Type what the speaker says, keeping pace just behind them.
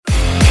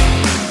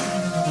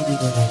All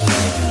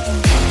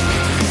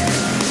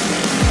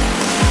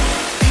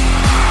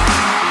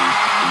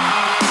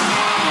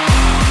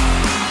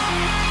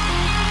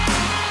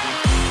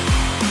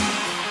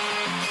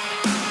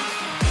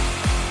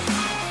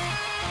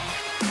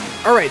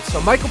right, so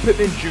Michael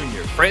Pittman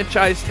Jr.,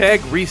 franchise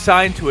tag,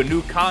 re-signed to a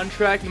new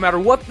contract, no matter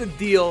what the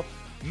deal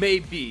may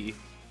be.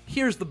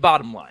 Here's the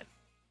bottom line.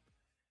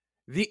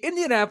 The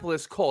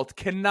Indianapolis Colts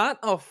cannot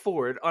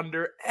afford,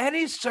 under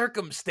any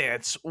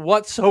circumstance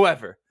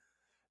whatsoever,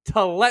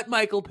 to let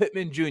Michael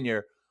Pittman Jr.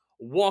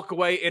 walk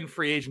away in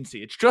free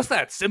agency. It's just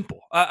that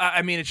simple.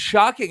 I mean, it's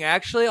shocking,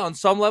 actually, on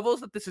some levels,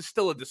 that this is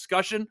still a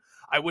discussion.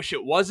 I wish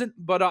it wasn't,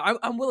 but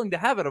I'm willing to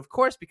have it, of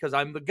course, because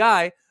I'm the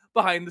guy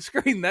behind the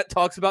screen that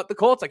talks about the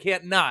Colts. I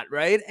can't not,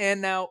 right?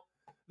 And now,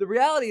 the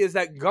reality is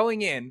that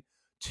going in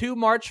to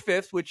March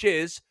 5th, which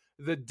is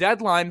the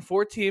deadline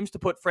for teams to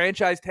put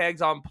franchise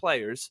tags on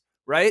players,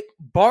 right?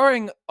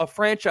 Barring a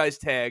franchise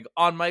tag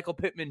on Michael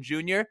Pittman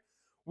Jr.,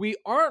 we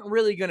aren't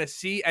really going to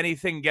see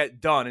anything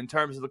get done in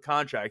terms of the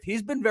contract.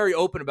 He's been very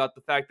open about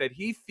the fact that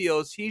he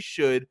feels he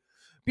should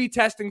be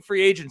testing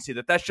free agency,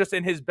 that's just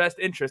in his best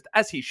interest,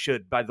 as he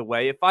should, by the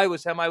way. If I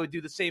was him, I would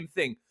do the same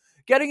thing.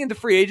 Getting into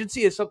free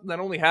agency is something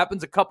that only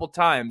happens a couple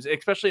times,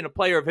 especially in a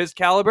player of his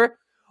caliber.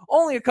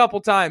 Only a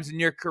couple times in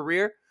your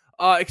career,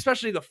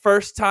 especially the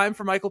first time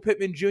for Michael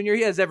Pittman Jr.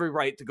 He has every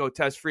right to go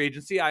test free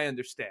agency. I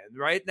understand,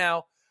 right?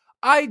 Now,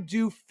 I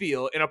do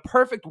feel in a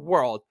perfect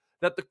world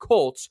that the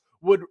Colts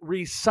would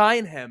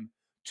re-sign him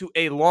to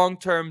a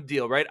long-term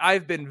deal, right?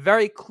 I've been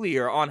very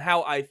clear on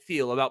how I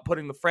feel about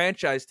putting the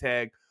franchise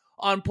tag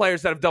on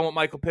players that have done what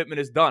Michael Pittman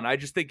has done. I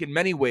just think in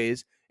many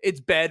ways it's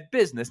bad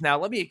business. Now,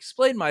 let me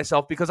explain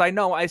myself, because I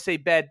know I say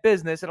bad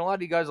business, and a lot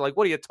of you guys are like,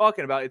 what are you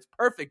talking about? It's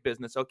perfect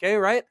business, okay,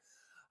 right?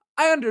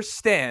 I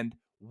understand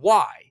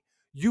why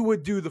you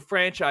would do the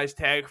franchise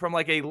tag from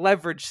like a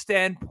leverage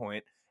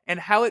standpoint and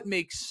how it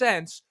makes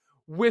sense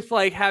with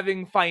like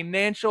having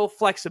financial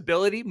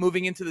flexibility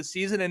moving into the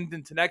season and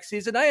into next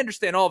season. I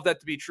understand all of that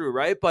to be true,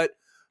 right? But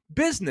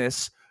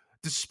business,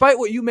 despite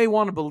what you may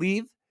want to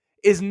believe,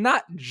 is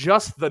not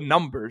just the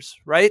numbers,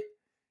 right?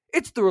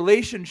 It's the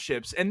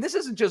relationships. And this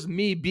isn't just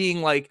me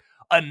being like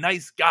a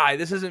nice guy.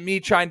 This isn't me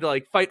trying to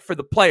like fight for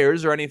the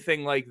players or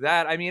anything like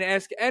that. I mean,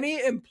 ask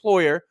any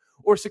employer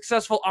or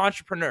successful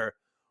entrepreneur,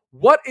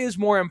 what is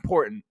more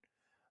important?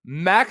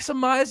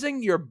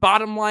 Maximizing your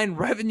bottom line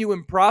revenue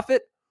and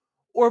profit,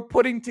 or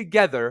putting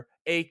together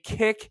a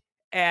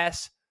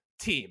kick-ass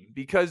team?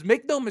 Because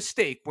make no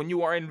mistake, when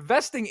you are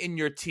investing in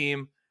your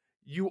team,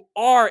 you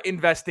are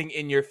investing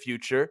in your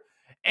future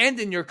and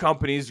in your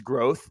company's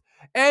growth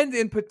and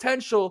in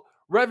potential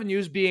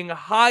revenues being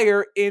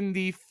higher in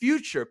the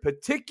future,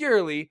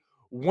 particularly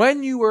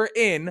when you are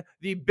in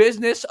the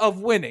business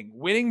of winning.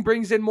 Winning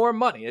brings in more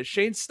money. As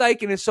Shane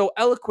Steichen is so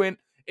eloquent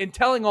in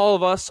telling all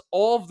of us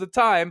all of the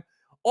time,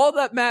 all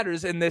that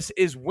matters in this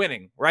is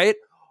winning, right?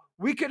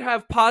 We could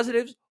have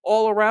positives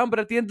all around, but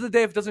at the end of the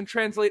day, if it doesn't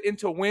translate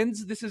into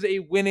wins, this is a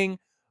winning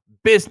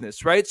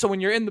business, right? So when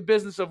you're in the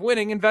business of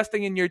winning,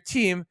 investing in your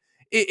team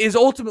is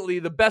ultimately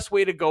the best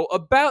way to go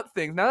about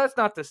things. Now, that's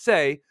not to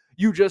say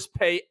you just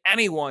pay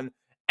anyone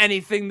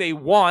anything they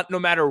want, no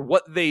matter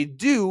what they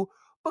do,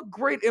 but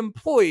great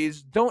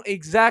employees don't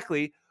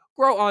exactly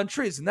grow on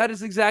trees, and that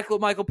is exactly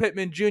what Michael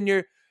Pittman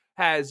Jr.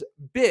 has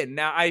been.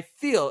 Now, I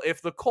feel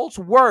if the Colts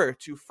were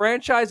to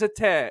franchise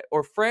tag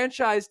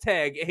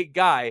a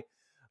guy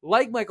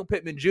like Michael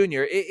Pittman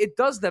Jr., it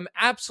does them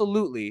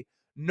absolutely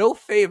no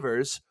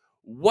favors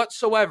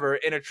whatsoever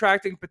in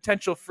attracting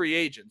potential free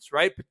agents,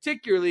 right?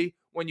 Particularly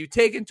when you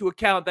take into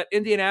account that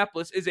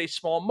Indianapolis is a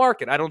small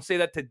market. I don't say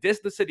that to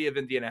diss the city of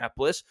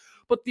Indianapolis,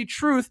 but the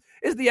truth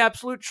is the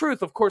absolute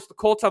truth. Of course, the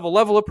Colts have a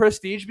level of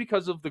prestige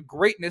because of the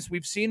greatness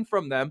we've seen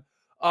from them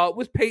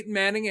with Peyton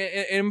Manning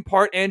and in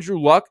part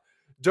Andrew Luck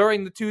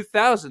during the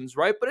 2000s,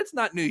 right? But it's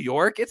not New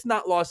York. It's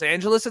not Los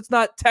Angeles. It's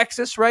not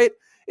Texas, right?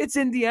 It's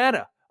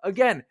Indiana.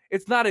 Again,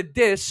 it's not a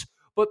diss,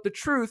 but the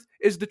truth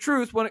is the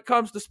truth when it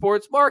comes to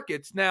sports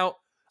markets. Now,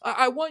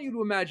 I want you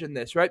to imagine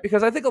this, right?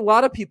 Because I think a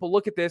lot of people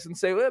look at this and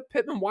say, well,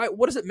 Pittman,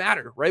 what does it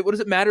matter, right? What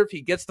does it matter if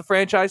he gets the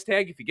franchise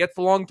tag, if he gets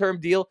the long-term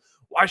deal?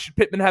 Why should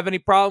Pittman have any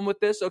problem with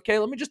this? Okay,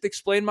 let me just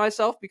explain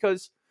myself,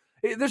 because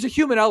there's a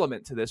human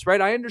element to this,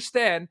 right? I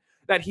understand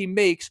that he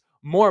makes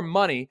more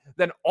money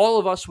than all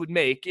of us would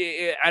make,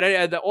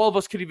 that all of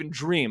us could even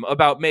dream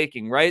about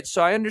making, right?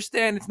 So I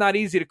understand it's not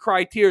easy to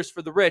cry tears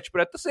for the rich,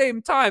 but at the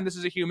same time, this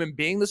is a human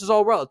being. This is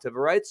all relative,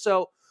 all right?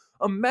 So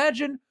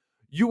imagine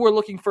you were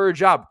looking for a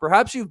job.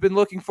 Perhaps you've been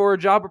looking for a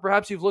job, or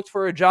perhaps you've looked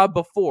for a job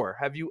before.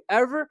 Have you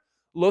ever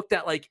looked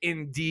at like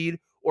Indeed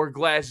or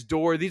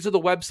Glassdoor? These are the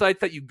websites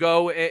that you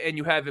go and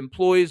you have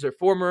employees or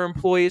former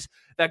employees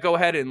that go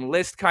ahead and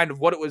list kind of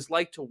what it was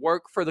like to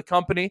work for the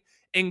company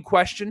in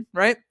question,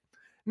 right?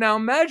 Now,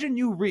 imagine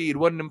you read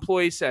what an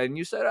employee said, and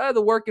you said,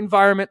 the work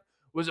environment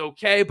was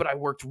okay, but I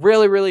worked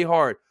really, really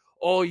hard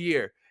all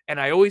year, and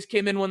I always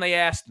came in when they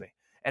asked me.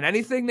 And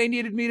anything they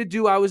needed me to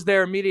do, I was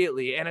there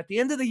immediately. And at the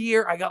end of the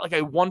year, I got like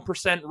a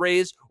 1%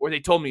 raise, or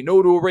they told me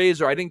no to a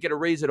raise, or I didn't get a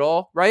raise at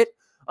all, right?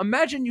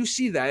 Imagine you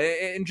see that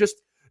and just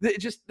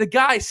the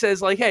guy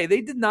says like, hey,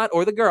 they did not,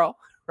 or the girl,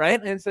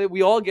 right? And say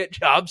we all get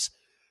jobs,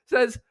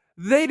 says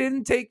they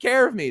didn't take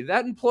care of me.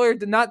 That employer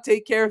did not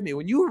take care of me.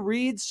 When you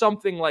read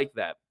something like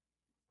that,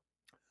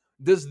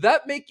 does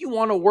that make you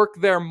want to work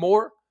there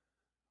more?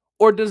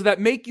 Or does that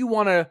make you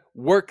want to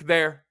work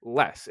there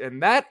less?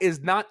 And that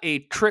is not a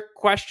trick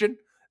question.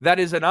 That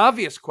is an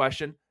obvious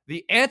question.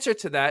 The answer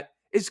to that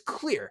is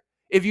clear.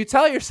 If you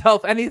tell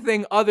yourself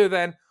anything other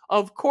than,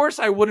 of course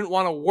I wouldn't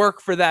want to work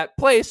for that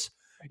place,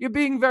 you're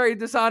being very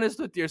dishonest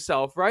with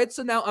yourself, right?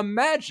 So now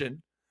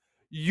imagine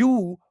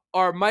you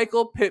are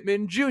Michael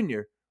Pittman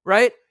Jr.,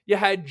 right? You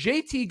had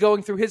JT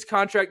going through his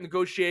contract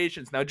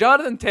negotiations. Now,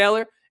 Jonathan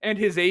Taylor and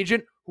his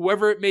agent,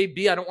 whoever it may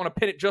be, I don't want to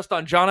pin it just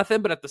on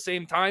Jonathan, but at the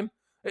same time,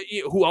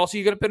 who else are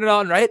you going to pin it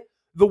on, right?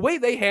 The way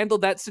they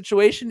handled that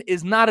situation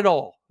is not at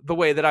all the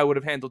way that I would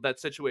have handled that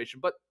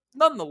situation. But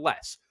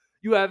nonetheless,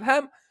 you have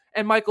him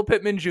and Michael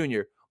Pittman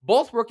Jr.,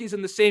 both rookies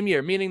in the same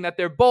year, meaning that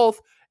they're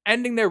both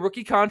ending their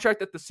rookie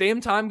contract at the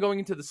same time, going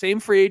into the same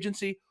free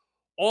agency,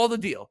 all the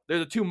deal. They're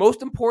the two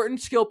most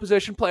important skill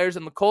position players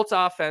in the Colts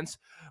offense.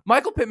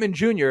 Michael Pittman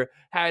Jr.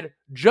 had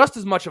just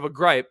as much of a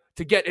gripe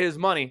to get his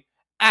money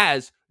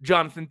as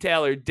Jonathan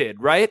Taylor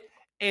did, right?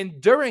 And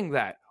during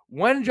that,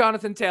 when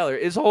Jonathan Taylor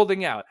is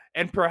holding out,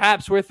 and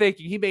perhaps we're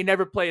thinking he may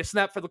never play a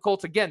snap for the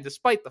Colts again,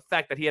 despite the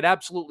fact that he had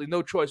absolutely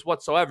no choice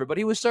whatsoever, but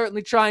he was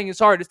certainly trying his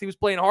hardest. He was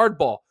playing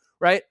hardball,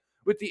 right,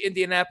 with the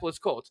Indianapolis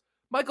Colts.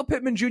 Michael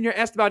Pittman Jr.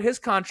 asked about his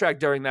contract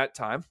during that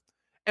time,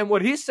 and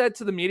what he said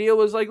to the media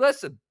was like,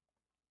 listen,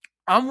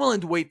 I'm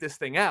willing to wait this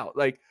thing out.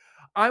 Like,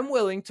 I'm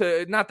willing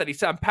to, not that he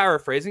said, I'm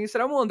paraphrasing, he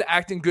said, I'm willing to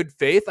act in good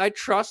faith. I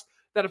trust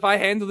that if I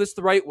handle this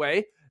the right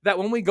way, that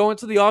when we go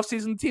into the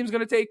offseason, the team's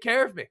going to take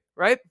care of me,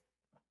 right?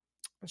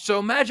 So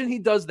imagine he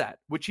does that,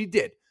 which he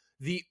did.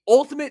 The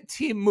ultimate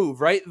team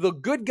move, right? The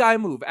good guy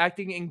move,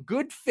 acting in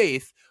good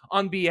faith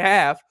on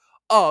behalf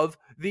of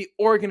the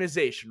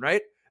organization,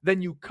 right?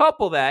 Then you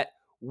couple that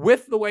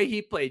with the way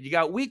he played. You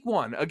got week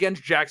 1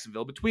 against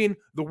Jacksonville. Between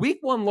the week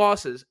 1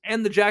 losses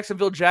and the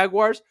Jacksonville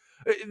Jaguars,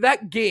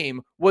 that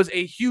game was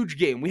a huge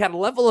game. We had a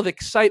level of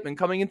excitement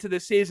coming into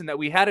this season that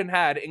we hadn't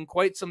had in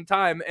quite some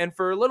time. And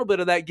for a little bit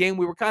of that game,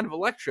 we were kind of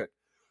electric.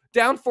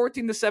 Down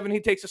 14-7,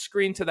 he takes a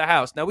screen to the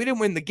house. Now, we didn't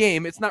win the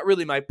game. It's not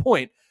really my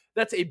point.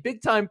 That's a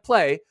big-time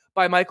play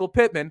by Michael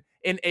Pittman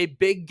in a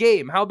big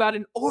game. How about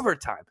in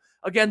overtime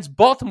against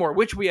Baltimore,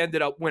 which we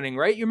ended up winning,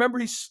 right? You remember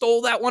he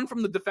stole that one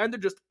from the defender,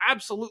 just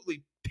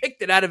absolutely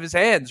picked it out of his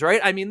hands, right?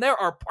 I mean, there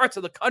are parts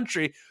of the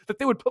country that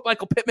they would put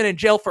Michael Pittman in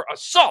jail for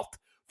assault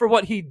for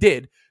what he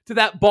did to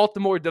that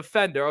Baltimore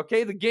defender,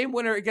 okay? The game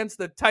winner against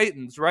the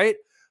Titans, right?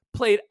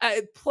 Played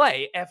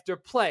play after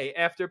play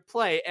after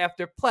play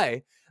after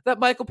play that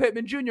Michael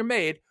Pittman Jr.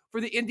 made for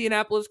the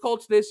Indianapolis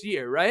Colts this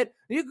year, right?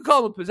 And you can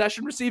call him a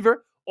possession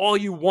receiver all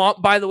you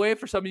want, by the way,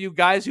 for some of you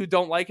guys who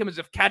don't like him, as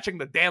if catching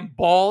the damn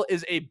ball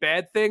is a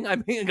bad thing. I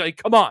mean,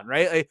 like, come on,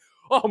 right? Like,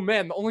 oh,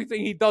 man, the only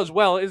thing he does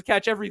well is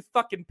catch every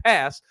fucking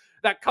pass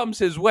that comes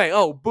his way.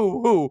 Oh,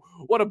 boo-hoo,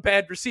 what a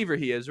bad receiver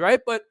he is, right?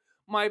 But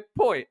my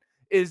point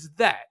is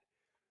that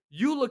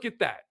you look at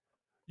that.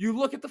 You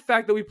look at the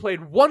fact that we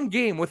played one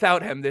game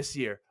without him this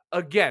year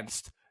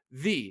against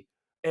the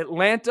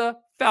Atlanta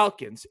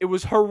Falcons. It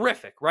was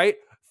horrific, right?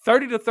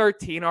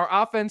 30-13. Our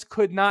offense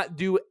could not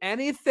do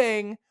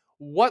anything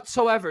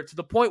whatsoever, to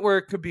the point where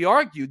it could be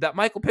argued that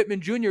Michael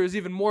Pittman Jr. is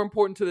even more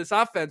important to this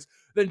offense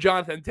than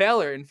Jonathan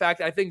Taylor. In fact,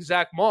 I think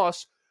Zach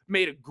Moss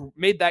made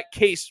that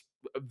case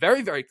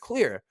very, very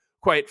clear,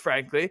 quite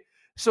frankly.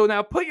 So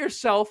now put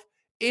yourself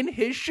in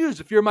his shoes.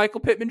 If you're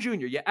Michael Pittman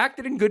Jr., you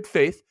acted in good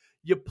faith,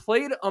 you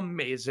played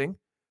amazing,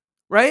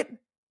 right?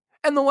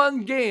 And the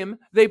one game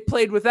they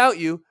played without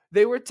you,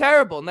 they were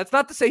terrible. And that's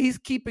not to say he's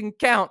keeping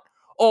count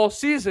all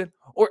season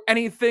or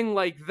anything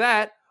like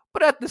that.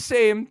 But at the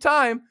same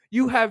time,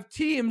 you have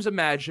teams,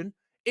 imagine,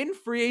 in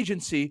free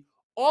agency,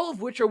 all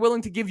of which are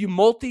willing to give you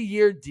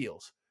multi-year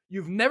deals.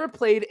 You've never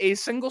played a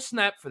single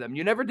snap for them.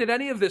 You never did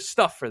any of this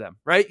stuff for them,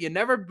 right? You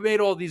never made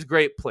all these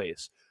great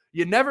plays.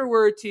 You never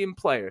were a team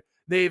player.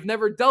 They've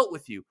never dealt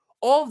with you.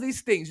 All of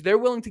these things, they're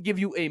willing to give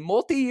you a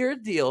multi-year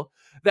deal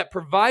that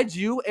provides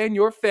you and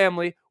your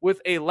family with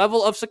a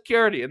level of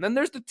security. And then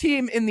there's the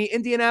team in the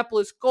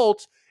Indianapolis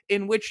Colts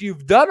in which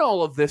you've done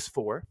all of this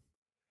for,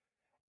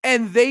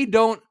 and they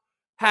don't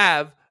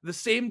have the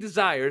same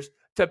desires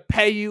to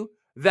pay you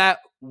that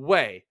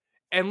way.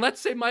 And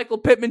let's say Michael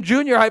Pittman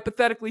Jr.,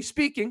 hypothetically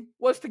speaking,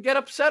 was to get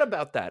upset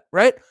about that,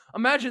 right?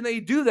 Imagine they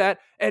do that,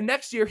 and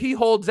next year he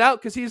holds out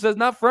because he says,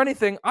 not for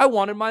anything, I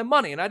wanted my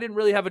money, and I didn't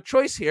really have a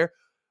choice here.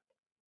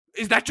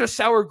 Is that just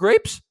sour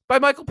grapes by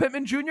Michael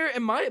Pittman Jr.?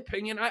 In my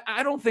opinion,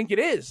 I don't think it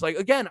is. Like,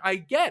 again, I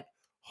get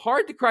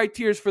hard to cry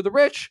tears for the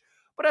rich,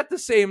 but at the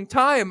same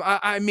time,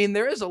 I mean,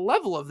 there is a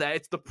level of that.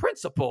 It's the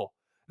principle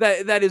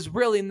that is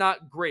really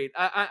not great.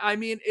 I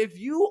mean, if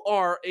you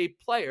are a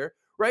player,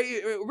 right,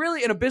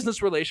 really in a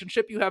business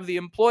relationship, you have the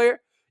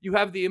employer, you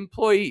have the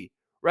employee,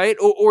 right?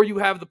 Or you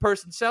have the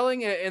person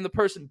selling and the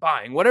person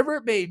buying. Whatever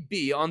it may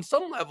be, on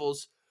some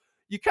levels,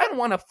 you kind of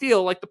want to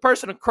feel like the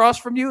person across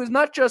from you is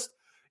not just,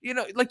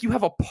 like you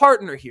have a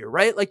partner here,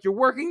 right? Like you're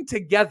working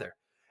together.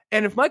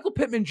 And if Michael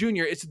Pittman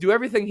Jr. is to do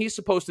everything he's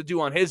supposed to do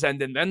on his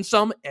end and then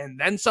some,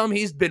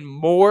 he's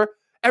been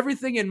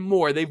everything and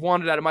more they've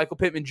wanted out of Michael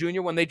Pittman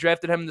Jr. when they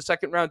drafted him in the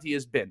second round, he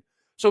has been.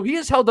 So he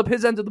has held up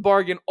his end of the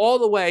bargain all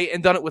the way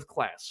and done it with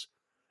class.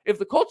 If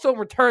the Colts don't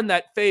return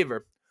that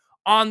favor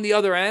on the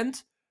other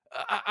end,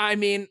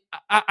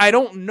 I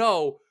don't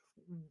know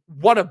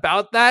what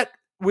about that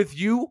with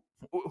you,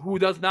 who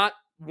does not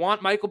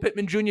want Michael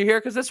Pittman Jr. here,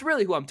 because that's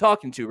really who I'm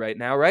talking to right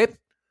now, right?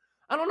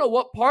 I don't know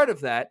what part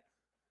of that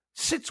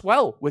sits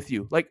well with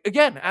you. Like,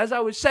 again, as I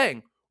was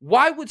saying,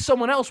 why would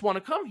someone else want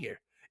to come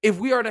here if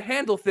we are to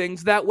handle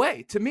things that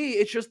way? To me,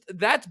 it's just,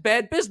 that's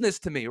bad business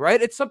to me,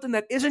 right? It's something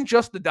that isn't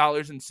just the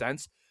dollars and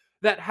cents,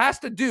 that has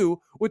to do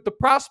with the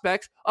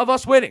prospects of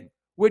us winning,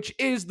 which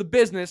is the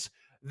business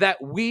that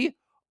we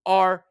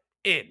are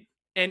in.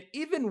 And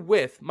even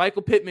with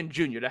Michael Pittman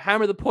Jr., to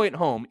hammer the point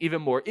home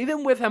even more,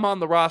 even with him on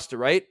the roster,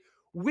 right,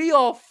 we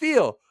all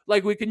feel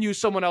like we can use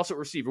someone else at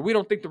receiver. We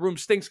don't think the room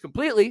stinks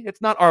completely.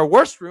 It's not our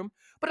worst room.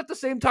 But at the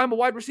same time, a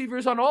wide receiver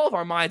is on all of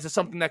our minds as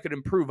something that could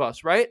improve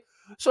us, right?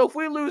 So if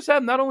we lose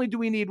him, not only do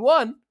we need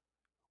one,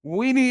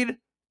 we need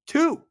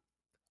two,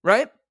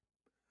 right?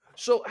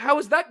 So how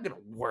is that going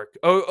to work?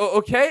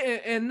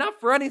 Okay, and not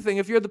for anything.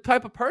 If you're the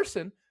type of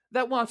person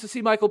that wants to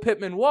see Michael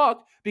Pittman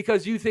walk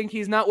because you think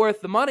he's not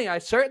worth the money, I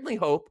certainly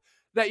hope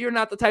that you're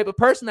not the type of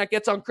person that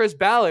gets on Chris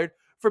Ballard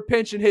for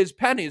pinching his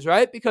pennies,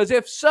 right? Because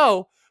if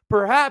so,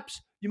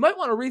 perhaps you might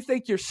want to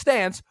rethink your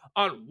stance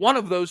on one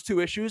of those two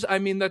issues. I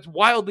mean, that's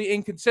wildly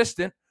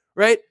inconsistent,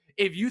 right?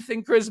 If you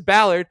think Chris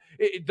Ballard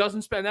it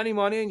doesn't spend any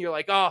money and you're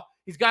like, oh,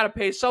 he's got to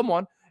pay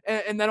someone,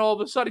 and then all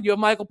of a sudden you have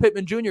Michael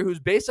Pittman Jr., who's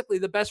basically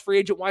the best free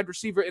agent wide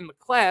receiver in the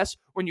class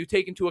when you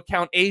take into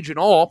account age and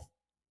all,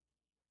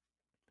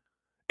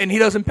 and he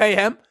doesn't pay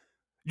him,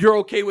 you're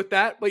okay with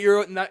that, but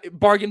you're not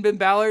bargain bin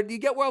Ballard. Do you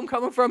get where I'm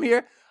coming from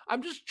here?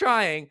 I'm just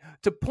trying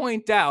to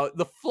point out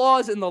the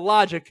flaws in the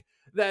logic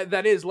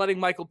that is letting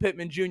Michael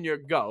Pittman Jr.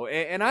 go.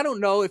 And I don't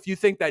know if you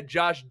think that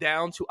Josh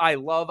Downs, who I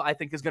love, I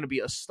think is going to be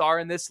a star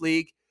in this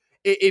league.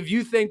 If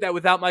you think that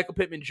without Michael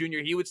Pittman Jr.,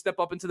 he would step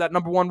up into that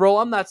number one role,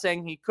 I'm not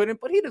saying he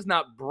couldn't, but he does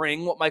not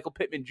bring what Michael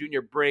Pittman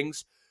Jr.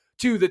 brings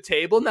to the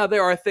table. Now,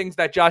 there are things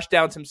that Josh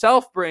Downs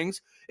himself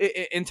brings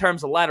in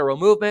terms of lateral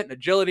movement and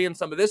agility and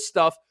some of this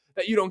stuff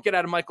that you don't get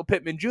out of Michael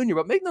Pittman Jr.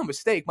 But make no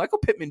mistake, Michael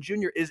Pittman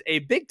Jr. is a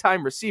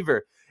big-time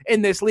receiver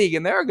in this league,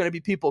 and there are going to be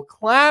people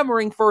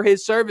clamoring for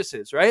his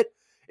services, right?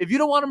 If you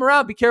don't want him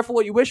around, be careful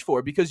what you wish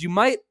for, because you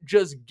might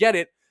just get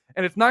it,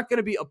 and it's not going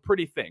to be a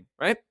pretty thing,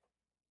 right?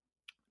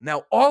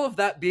 Now, all of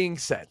that being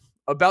said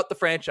about the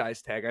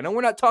franchise tag, I know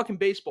we're not talking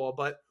baseball,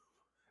 but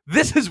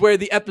this is where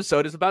the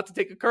episode is about to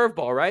take a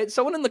curveball, right?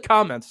 Someone in the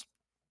comments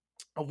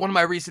of one of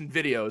my recent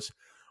videos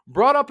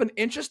brought up an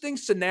interesting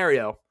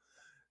scenario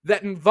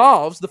that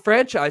involves the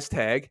franchise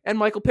tag and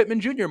Michael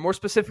Pittman Jr., more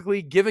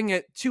specifically giving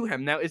it to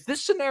him. Now, is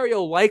this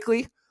scenario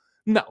likely?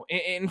 No.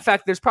 In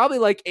fact, there's probably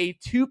like a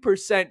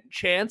 2%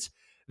 chance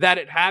that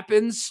it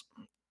happens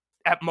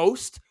at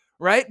most,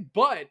 right?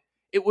 But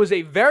it was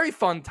a very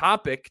fun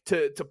topic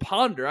to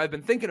ponder. I've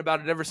been thinking about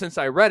it ever since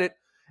I read it,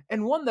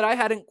 and one that I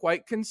hadn't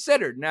quite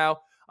considered. Now,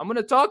 I'm going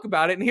to talk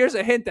about it, and here's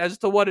a hint as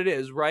to what it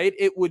is, right?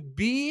 It would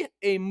be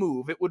a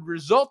move. It would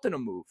result in a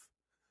move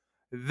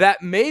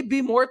that may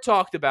be more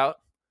talked about,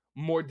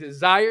 more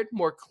desired,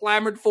 more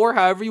clamored for,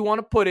 however you want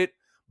to put it,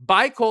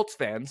 by Colts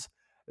fans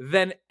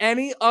than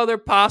any other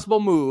possible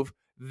move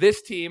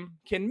this team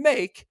can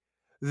make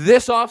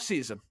this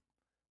offseason.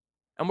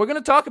 And we're going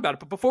to talk about it.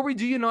 But before we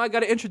do, I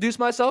got to introduce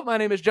myself. My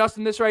name is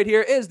Justin. This right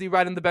here is the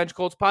Riding the Bench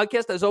Colts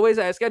podcast. As always,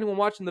 I ask anyone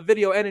watching the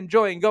video and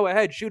enjoying, go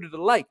ahead, shoot it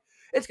a like.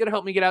 It's going to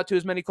help me get out to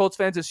as many Colts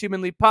fans as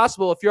humanly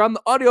possible. If you're on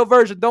the audio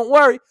version, don't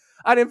worry.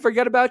 I didn't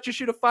forget about you.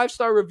 Shoot a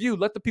 5-star review.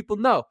 Let the people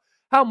know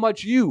how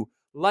much you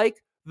like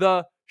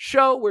the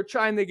show. We're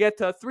trying to get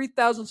to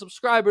 3,000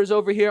 subscribers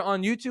over here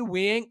on YouTube.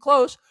 We ain't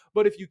close,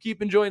 but if you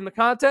keep enjoying the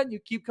content, you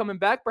keep coming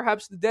back,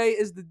 perhaps today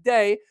is the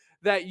day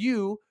that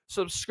you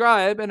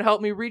subscribe and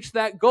help me reach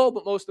that goal.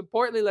 But most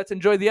importantly, let's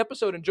enjoy the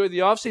episode, enjoy the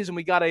offseason.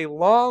 We got a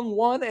long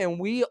one, and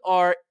we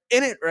are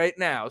in it right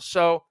now.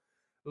 So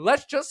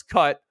let's just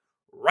cut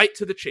right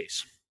to the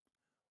chase.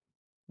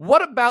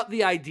 What about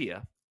the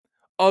idea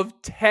of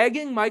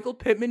tagging Michael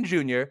Pittman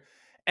Jr.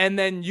 and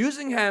then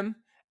using him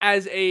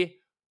as a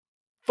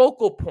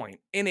focal point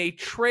in a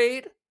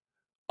trade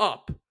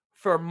up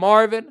for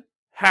Marvin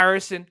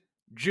Harrison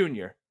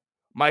Jr.?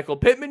 Michael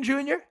Pittman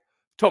Jr.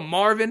 to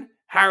Marvin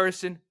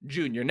Harrison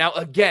Jr. Now,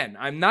 again,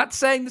 I'm not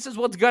saying this is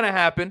what's going to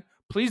happen.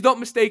 Please don't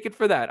mistake it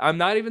for that. I'm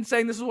not even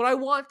saying this is what I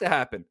want to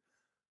happen.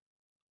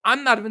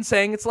 I'm not even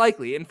saying it's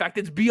likely. In fact,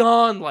 it's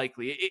beyond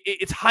likely.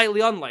 It's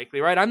highly unlikely,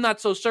 right? I'm not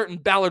so certain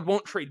Ballard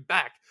won't trade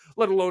back,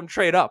 let alone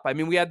trade up. I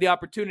mean, we had the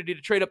opportunity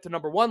to trade up to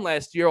number one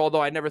last year,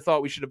 although I never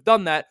thought we should have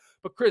done that.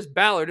 But Chris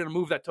Ballard, in a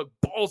move that took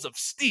balls of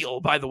steel,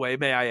 by the way,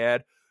 may I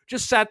add,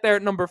 just sat there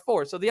at number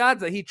 4. So the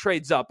odds that he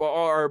trades up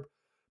are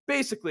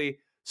basically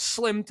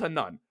slim to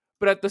none.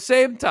 But at the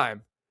same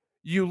time,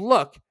 you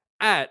look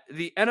at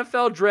the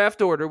NFL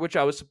draft order, which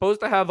I was supposed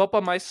to have up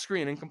on my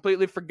screen and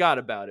completely forgot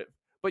about it.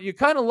 But you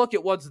kind of look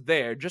at what's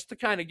there just to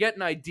kind of get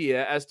an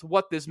idea as to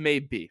what this may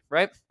be,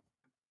 right?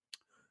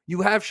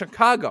 You have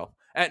Chicago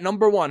at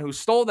number 1, who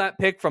stole that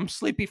pick from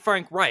Sleepy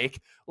Frank Reich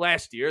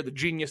last year. The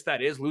genius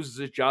that is, loses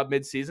his job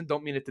midseason.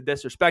 Don't mean it to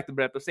disrespect him,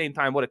 but at the same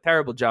time, what a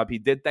terrible job he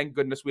did. Thank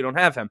goodness we don't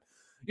have him.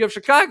 You have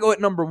Chicago at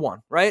number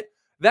 1, right?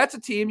 That's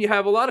a team. You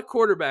have a lot of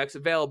quarterbacks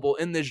available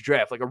in this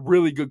draft, like a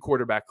really good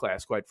quarterback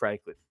class, quite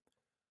frankly.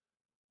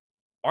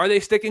 Are they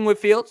sticking with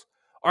Fields?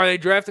 Are they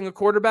drafting a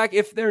quarterback?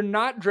 If they're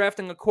not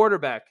drafting a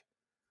quarterback,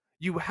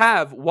 you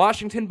have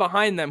Washington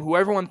behind them, who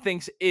everyone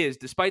thinks is,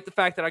 despite the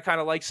fact that I kind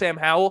of like Sam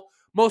Howell,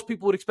 most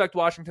people would expect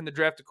Washington to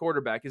draft a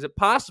quarterback. Is it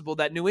possible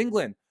that New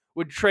England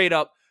would trade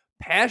up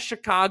past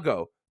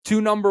Chicago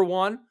to number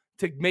 1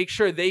 to make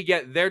sure they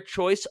get their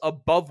choice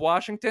above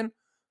Washington?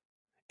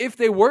 If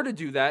they were to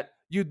do that,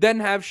 you'd then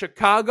have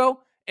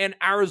Chicago and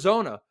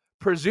Arizona,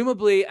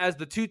 presumably as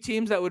the 2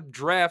 teams that would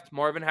draft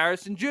Marvin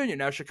Harrison Jr.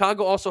 Now,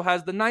 Chicago also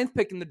has the 9th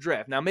pick in the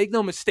draft. Now, make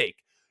no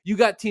mistake, you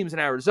got teams in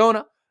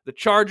Arizona, the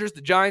Chargers,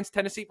 the Giants,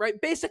 Tennessee, right?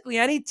 Basically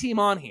any team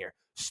on here,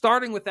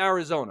 starting with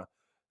Arizona,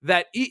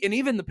 and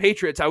even the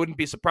Patriots, I wouldn't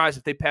be surprised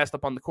if they passed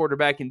up on the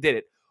quarterback and did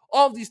it.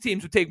 All of these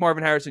teams would take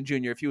Marvin Harrison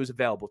Jr. if he was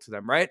available to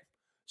them, right?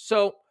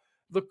 So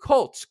the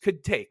Colts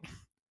could take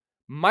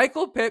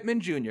Michael Pittman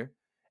Jr.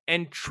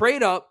 and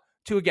trade up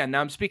to, again, now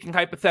I'm speaking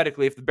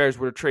hypothetically if the Bears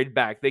were to trade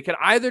back. They could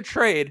either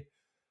trade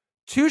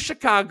to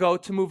Chicago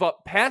to move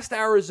up past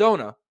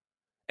Arizona,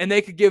 and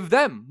they could give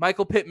them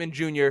Michael Pittman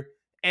Jr.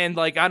 and,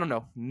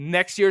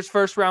 next year's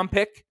first-round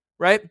pick,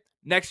 right?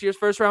 Next year's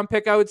first-round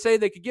pick, I would say.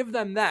 They could give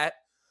them that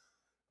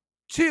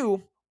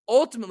to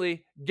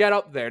ultimately get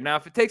up there. Now,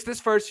 if it takes this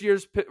first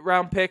year's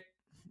round pick,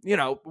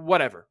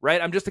 whatever,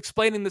 right? I'm just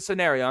explaining the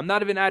scenario. I'm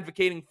not even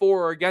advocating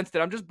for or against it.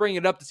 I'm just bringing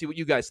it up to see what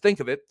you guys think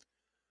of it.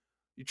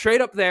 You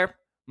trade up there,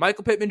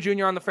 Michael Pittman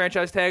Jr. on the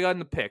franchise tag on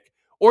the pick.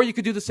 Or you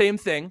could do the same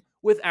thing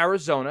with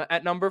Arizona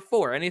at number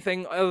 4.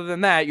 Anything other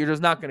than that, you're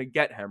just not going to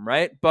get him,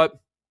 right? But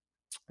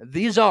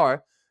these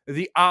are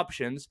the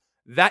options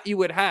that you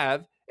would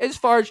have as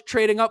far as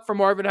trading up for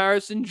Marvin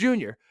Harrison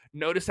Jr.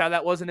 Notice how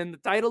that wasn't in the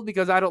title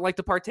because I don't like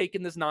to partake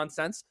in this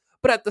nonsense.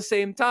 But at the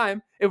same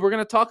time, if we're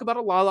going to talk about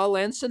a La La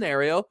Land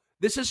scenario,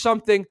 this is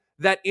something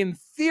that in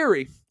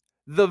theory,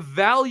 the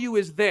value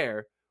is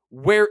there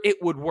where it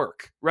would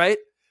work, right?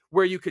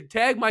 Where you could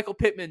tag Michael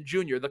Pittman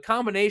Jr., the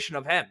combination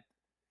of him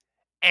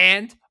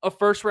and a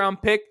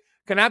first-round pick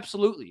can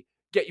absolutely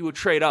get you a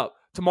trade up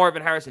to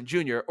Marvin Harrison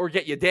Jr. or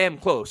get you damn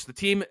close. The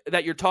team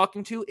that you're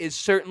talking to is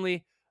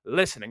certainly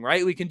listening,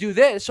 right? We can do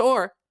this,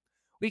 or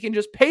we can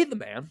just pay the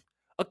man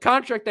a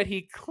contract that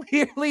he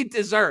clearly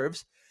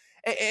deserves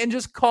and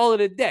just call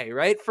it a day,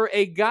 right? For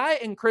a guy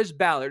in Chris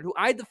Ballard, who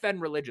I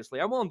defend religiously,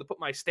 I'm willing to put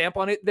my stamp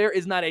on it. There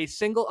is not a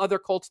single other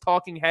Colts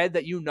talking head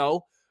that you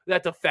know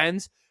that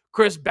defends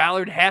Chris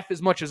Ballard half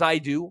as much as I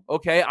do,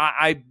 okay?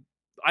 I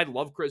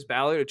love Chris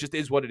Ballard. It just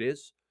is what it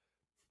is.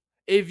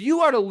 If you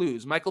are to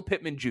lose Michael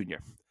Pittman Jr.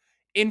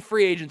 in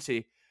free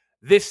agency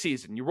this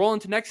season, you roll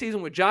into next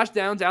season with Josh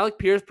Downs, Alec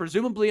Pierce,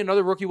 presumably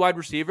another rookie wide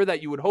receiver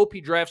that you would hope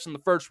he drafts in the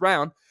first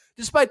round,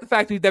 despite the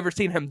fact we've never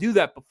seen him do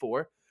that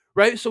before,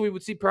 right? So we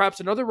would see perhaps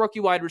another rookie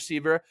wide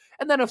receiver,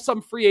 and then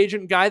some free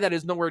agent guy that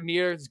is nowhere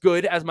near as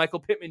good as Michael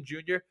Pittman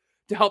Jr.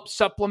 to help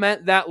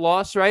supplement that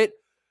loss, right?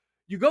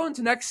 You go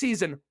into next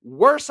season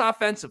worse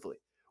offensively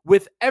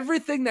with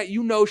everything that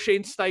you know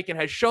Shane Steichen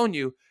has shown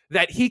you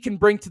that he can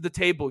bring to the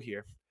table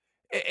here.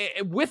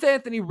 With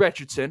Anthony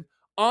Richardson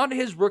on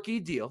his rookie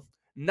deal,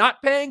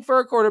 not paying for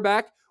a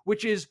quarterback,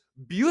 which is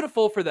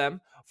beautiful for them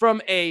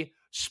from a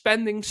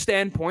spending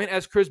standpoint,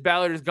 as Chris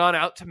Ballard has gone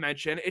out to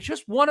mention. It's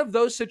just one of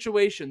those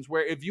situations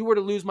where if you were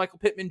to lose Michael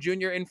Pittman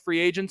Jr. in free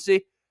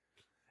agency,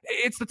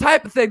 it's the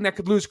type of thing that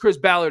could lose Chris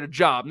Ballard a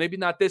job. Maybe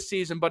not this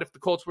season, but if the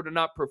Colts were to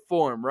not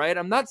perform, right?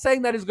 I'm not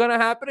saying that is going to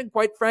happen, and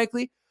quite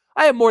frankly,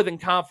 I am more than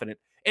confident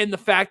in the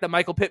fact that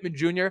Michael Pittman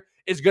Jr.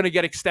 is going to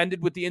get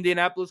extended with the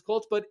Indianapolis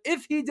Colts, but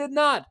if he did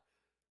not,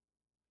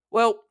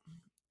 well,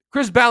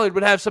 Chris Ballard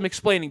would have some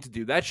explaining to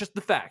do. That's just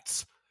the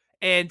facts.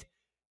 And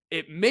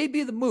it may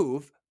be the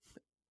move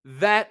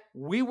that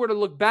we were to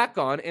look back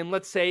on in,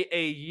 let's say,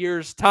 a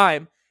year's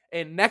time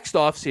and next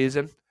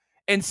offseason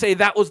and say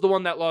that was the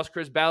one that lost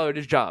Chris Ballard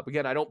his job.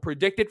 Again, I don't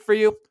predict it for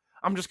you.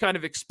 I'm just kind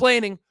of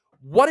explaining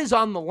what is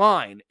on the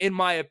line, in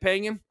my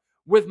opinion,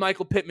 with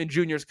Michael Pittman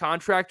Jr.'s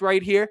contract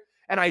right here.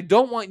 And I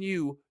don't want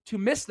you to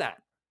miss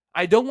that.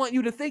 I don't want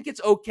you to think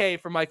it's okay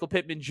for Michael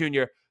Pittman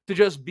Jr. to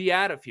just be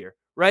out of here,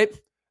 right?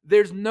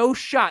 There's no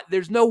shot.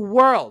 There's no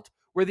world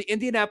where the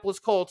Indianapolis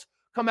Colts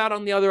come out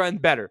on the other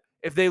end better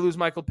if they lose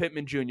Michael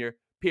Pittman Jr.,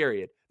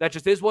 period. That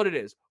just is what it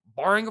is.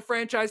 Barring a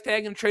franchise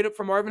tag and trade up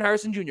for Marvin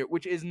Harrison Jr.,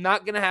 which is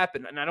not going to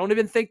happen. And I don't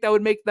even think that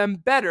would make them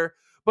better,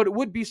 but it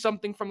would be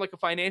something from like a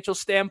financial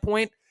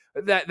standpoint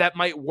that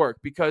might work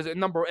because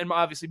and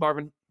obviously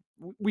Marvin,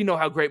 we know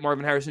how great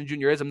Marvin Harrison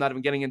Jr. is. I'm not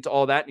even getting into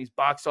all that, and he's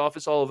box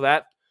office, all of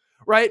that,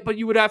 right? But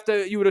you would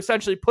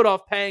essentially put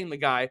off paying the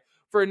guy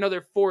for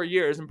another 4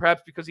 years, and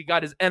perhaps because he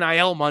got his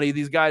NIL money,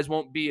 these guys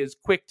won't be as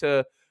quick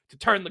to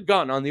turn the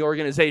gun on the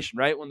organization,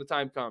 right, when the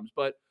time comes.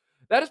 But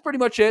that is pretty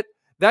much it.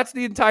 That's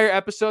the entire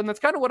episode, and that's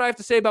kind of what I have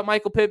to say about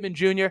Michael Pittman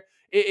Jr.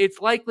 It's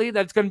likely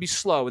that it's going to be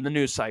slow in the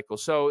news cycle,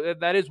 so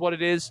that is what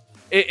it is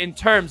in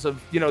terms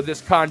of,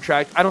 this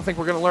contract. I don't think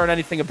we're going to learn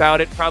anything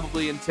about it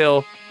probably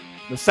until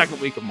the second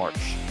week of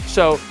March.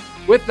 So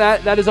with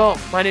that is all.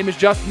 My name is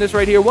Justin. This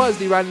right here was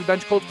the Riding the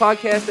Bench Colts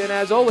podcast, and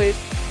as always,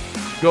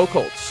 go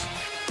Colts.